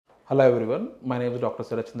Hello everyone, my name is Dr.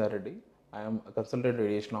 Sarath Chandra Reddy. I am a consultant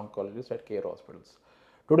radiation oncologist at Care Hospitals.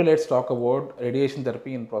 Today let's talk about radiation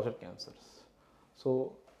therapy in prostate cancers.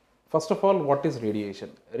 So first of all, what is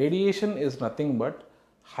radiation? Radiation is nothing but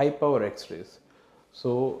high power X-rays.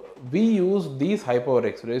 So we use these high power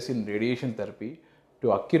X-rays in radiation therapy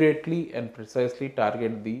to accurately and precisely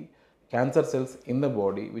target the cancer cells in the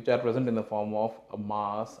body which are present in the form of a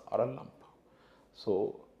mass or a lump.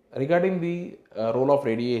 So, regarding the role of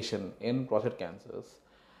radiation in prostate cancers,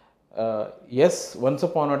 yes, once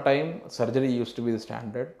upon a time, surgery used to be the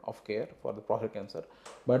standard of care for the prostate cancer,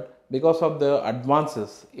 but because of the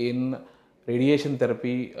advances in radiation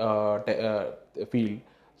therapy field,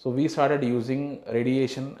 so we started using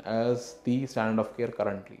radiation as the standard of care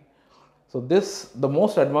currently. So the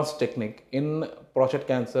most advanced technique in prostate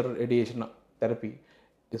cancer radiation therapy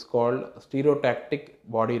is called stereotactic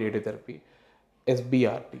body radiotherapy,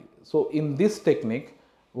 SBRT. So in this technique,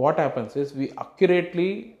 what happens is we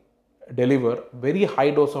accurately deliver very high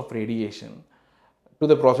dose of radiation to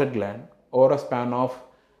the prostate gland over a span of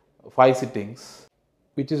 5 sittings,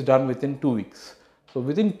 which is done within 2 weeks. So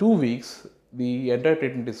within 2 weeks, the entire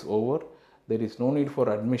treatment is over. There is no need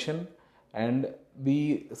for admission, and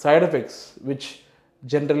the side effects, which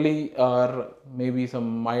generally are maybe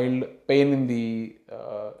some mild pain in the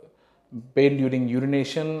pain during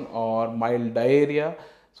urination or mild diarrhea.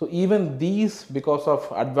 So even these, because of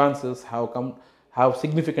advances, have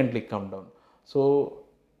significantly come down. So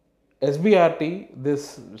SBRT,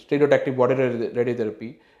 this stereotactic body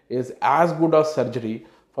radiotherapy, is as good as surgery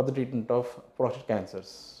for the treatment of prostate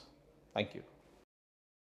cancers. Thank you.